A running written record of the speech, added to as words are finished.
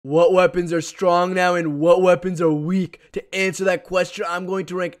What weapons are strong now and what weapons are weak? To answer that question, I'm going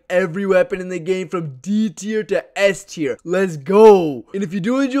to rank every weapon in the game from D tier to S tier. Let's go! And if you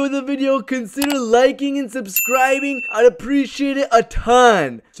do enjoy the video, consider liking and subscribing. I'd appreciate it a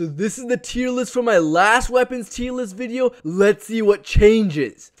ton. So this is the tier list for my last weapons tier list video. Let's see what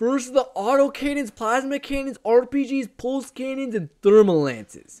changes. First, the auto cannons, plasma cannons, RPGs, pulse cannons, and thermal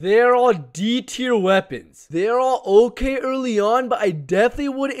lances. They're all D tier weapons. They're all okay early on, but I definitely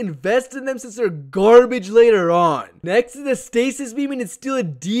would invest in them since they're garbage later on. Next is the stasis beam, and it's still a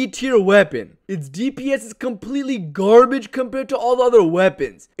D tier weapon. Its DPS is completely garbage compared to all the other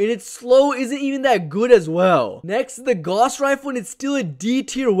weapons, and its slow isn't even that good as well. Next is the Gauss rifle, and it's still a D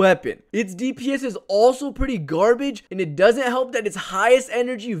tier weapon. Its DPS is also pretty garbage, and it doesn't help that its highest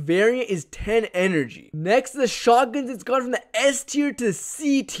energy variant is 10 energy. Next is the shotguns. It's gone from the S tier to the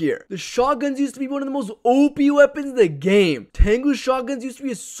C tier. The shotguns used to be one of the most OP weapons in the game. Tango shotguns used to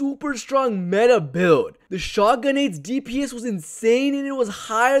be a super strong meta build. The shotgun 8's DPS was insane, and it was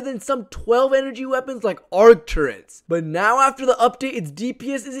higher than some 12 energy weapons like arc turrets. But now after the update, its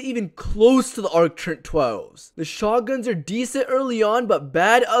DPS isn't even close to the arc turret 12s. The shotguns are decent early on, but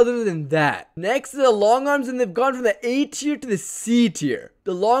bad other than that. Next are the long arms, and they've gone from the A tier to the C tier.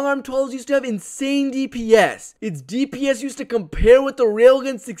 The longarm 12s used to have insane DPS. Its DPS used to compare with the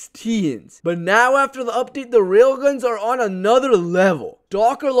railgun 16s. But now after the update, the railguns are on another level.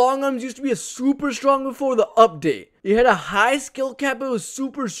 Stalker longarms used to be a super strong before the update. It had a high skill cap, but it was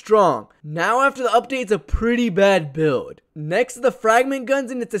super strong. Now after the update, it's a pretty bad build. Next is the fragment guns,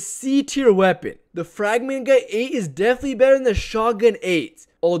 and it's a C tier weapon. The fragment gun 8 is definitely better than the shotgun 8s.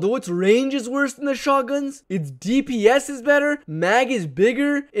 Although its range is worse than the shotguns, its DPS is better, mag is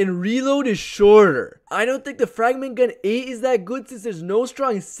bigger, and reload is shorter. I don't think the fragment gun 8 is that good since there's no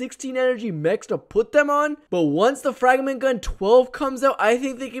strong 16 energy mechs to put them on, but once the fragment gun 12 comes out, I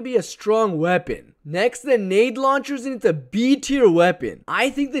think they could be a strong weapon. Next, the nade launchers, and it's a B tier weapon. I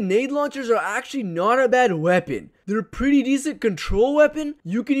think the nade launchers are actually not a bad weapon. They're a pretty decent control weapon.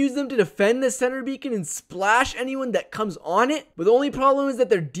 You can use them to defend the center beacon and splash anyone that comes on it. But the only problem is that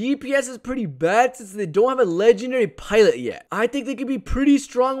their DPS is pretty bad since they don't have a legendary pilot yet. I think they could be pretty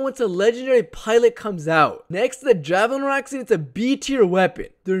strong once a legendary pilot comes out. Next, the javelin racks, and it's a B tier weapon.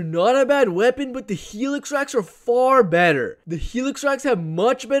 They're not a bad weapon, but the helix racks are far better. The helix racks have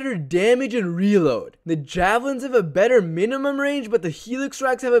much better damage and reload. The javelins have a better minimum range, but the helix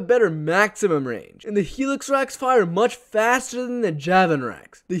racks have a better maximum range. And the helix racks fire much faster than the javelin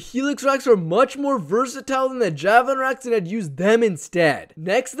racks. The helix racks are much more versatile than the javelin racks, and I'd use them instead.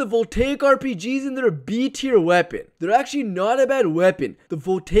 Next, the voltaic RPGs, and they're a B tier weapon. They're actually not a bad weapon. The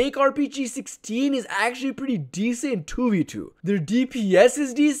voltaic RPG 16 is actually pretty decent in 2v2. Their DPS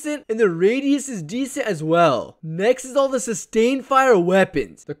is decent, and their radius is decent as well. Next is all the sustained fire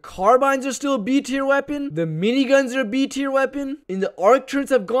weapons. The carbines are still a B tier weapon. The miniguns are a B tier weapon. And the arc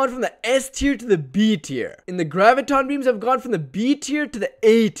turrets have gone from the S tier to the B tier. And the graviton beams have gone from the B tier to the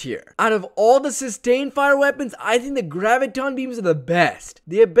A tier. Out of all the sustained fire weapons, I think the graviton beams are the best.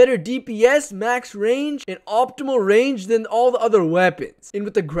 They have better DPS, max range, and optimal range than all the other weapons. And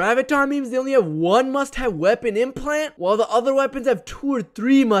with the graviton beams, they only have one must-have weapon implant, while the other weapons have 2 or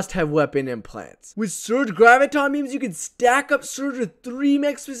 3 must-have weapon implants. With surge graviton beams, you can stack up surge with 3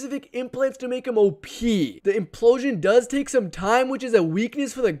 mech-specific implants to make them OP. The implosion does take some time, which is a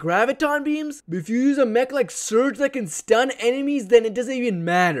weakness for the graviton beams, but if you use a mech like surge that can stun enemies, then it doesn't even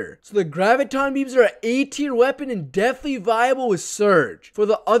matter. So the graviton beams are an A tier weapon and definitely viable with surge. For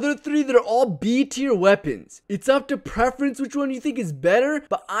the other 3, they're all B tier weapons. It's up to preference which one you think is better,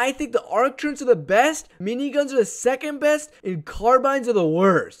 but I think the arc turrets are the best, miniguns are the second best, and carbines are the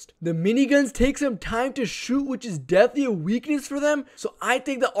worst. The miniguns take some time to shoot, which is definitely a weakness for them, so I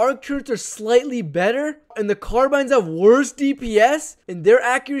think the arc turrets are slightly better, and the carbines have worse DPS, and their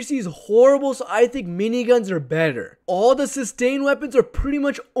accuracy is horrible, so I think miniguns are better. All the sustained weapons are pretty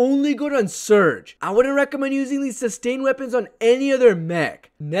much only good on surge. I wouldn't recommend using these sustained weapons on any other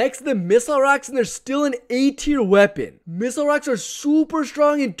mech. Next, the missile racks, and they're still an A tier weapon. Missile racks are super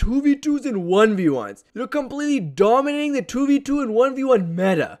strong in 2v2s and 1v1s. They're completely dominating the 2v2 and 1v1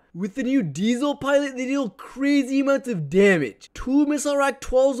 meta. With the new diesel pilot, they deal crazy amounts of damage. 2 missile rack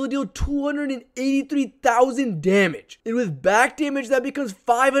 12s will deal 283,000 damage. And with back damage, that becomes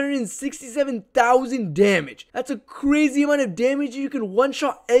 567,000 damage. That's a crazy amount of damage. You can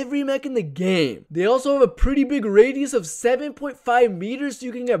one-shot every mech in the game. They also have a pretty big radius of 7.5 meters, so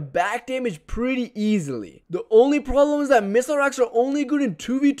you can get back damage pretty easily. The only problem is that missile racks are only good in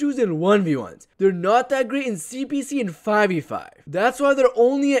 2v2s and 1v1s. They're not that great in CPC and 5v5. That's why they're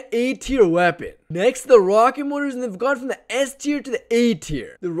only an A tier weapon. Next, the rocket mortars, and they've gone from the S tier to the A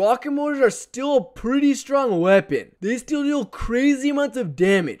tier. The rocket mortars are still a pretty strong weapon. They still deal crazy amounts of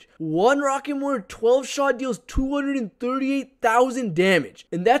damage. One rocket mortar 12 shot deals 238,000 damage,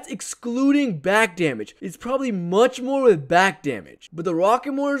 and that's excluding back damage. It's probably much more with back damage. But the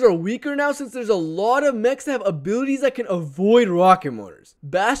rocket mortars are weaker now since there's a lot of mechs that have abilities that can avoid rocket mortars.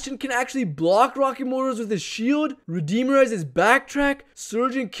 Bastion can actually block rocket mortars with his shield, Redeemer has his backtrack,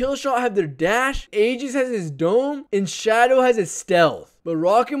 Surge and Killshot have their dash, Aegis has his dome, and Shadow has his stealth. But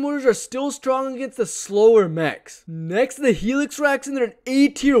rocket mortars are still strong against the slower mechs. Next, the helix racks, and they're an A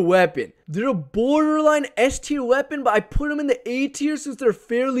tier weapon. They're a borderline S tier weapon, but I put them in the A tier since they're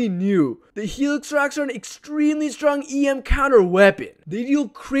fairly new. The helix racks are an extremely strong EM counter weapon. They deal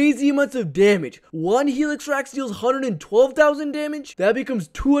crazy amounts of damage. One helix rack deals 112,000 damage. That becomes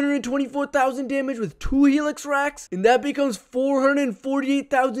 224,000 damage with two helix racks, and that becomes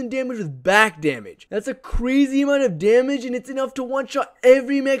 448,000 damage with back damage. That's a crazy amount of damage, and it's enough to one-shot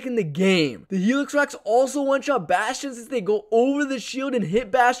every mech in the game. The helix racks also one-shot Bastion since they go over the shield and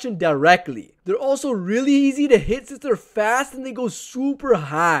hit Bastion directly. They're also really easy to hit since they're fast and they go super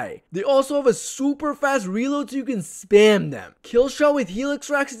high. They also have a super fast reload so you can spam them. Killshot with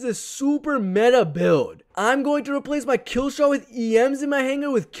helix racks is a super meta build. I'm going to replace my killshot with EMs in my hangar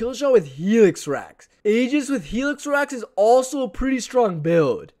with killshot with helix racks. Aegis with helix racks is also a pretty strong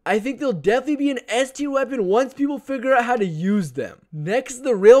build. I think they'll definitely be an S tier weapon once people figure out how to use them. Next,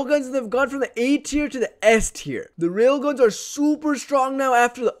 the railguns, and they've gone from the A tier to the S tier. The railguns are super strong now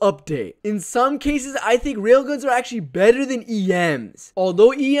after the update. In some cases, I think railguns are actually better than EMs.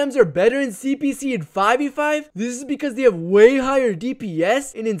 Although EMs are better in CPC and 5v5, this is because they have way higher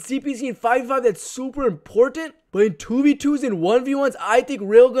DPS, and in CPC and 5v5 that's super important. But in 2v2s and 1v1s, I think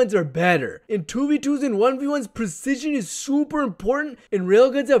railguns are better. In 2v2s and 1v1s, precision is super important, and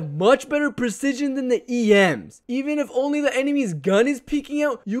railguns have much better precision than the EMs. Even if only the enemy's gun is peeking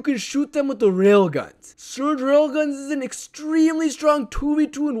out, you can shoot them with the railguns. Surge railguns is an extremely strong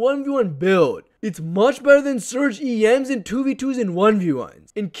 2v2 and 1v1 build. It's much better than Surge EMs in 2v2s and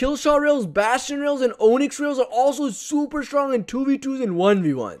 1v1s. And Killshot rails, Bastion rails, and Onyx rails are also super strong in 2v2s and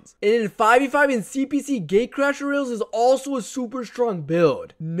 1v1s. And in 5v5 and CPC, Gatecrasher rails is also a super strong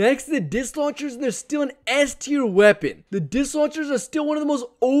build. Next, the disc launchers, and they're still an S tier weapon. The disc launchers are still one of the most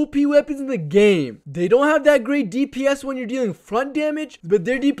OP weapons in the game. They don't have that great DPS when you're dealing front damage, but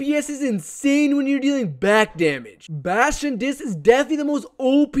their DPS is insane when you're dealing back damage. Bastion disc is definitely the most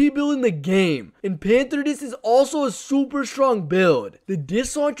OP build in the game. And Panther disc is also a super strong build. The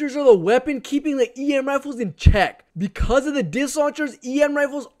disc launchers are the weapon keeping the EM rifles in check. Because of the disc launchers, EM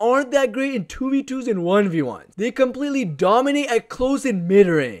rifles aren't that great in 2v2s and 1v1s. They completely dominate at close and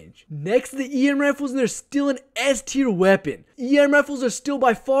mid-range. Next, the EM rifles, and they're still an S tier weapon. EM rifles are still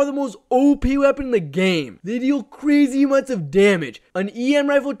by far the most OP weapon in the game. They deal crazy amounts of damage. An EM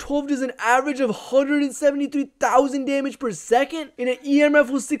rifle 12 does an average of 173,000 damage per second, and an EM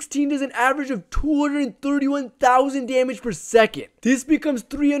rifle 16 does an average of 231,000 damage per second. This becomes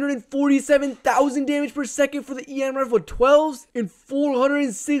 347,000 damage per second for the EM rifle 12s and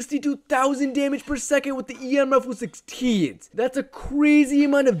 462,000 damage per second with the EM rifle 16s. That's a crazy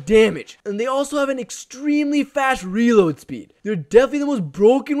amount of damage. And they also have an extremely fast reload speed. They're definitely the most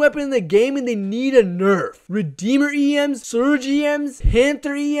broken weapon in the game, and they need a nerf. Redeemer EMs, Surge EMs,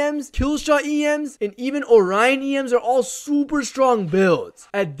 Panther EMs, Killshot EMs, and even Orion EMs are all super strong builds.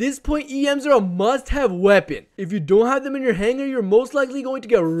 At this point, EMs are a must-have weapon. If you don't have them in your hangar, you're most likely going to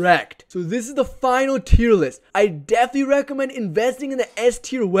get wrecked. So this is the final tier list. I definitely recommend investing in the S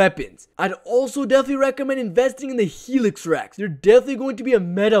tier weapons. I'd also definitely recommend investing in the helix racks. They're definitely going to be a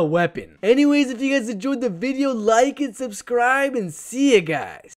meta weapon. Anyways, if you guys enjoyed the video, like and subscribe, and see you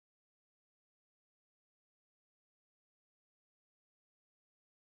guys.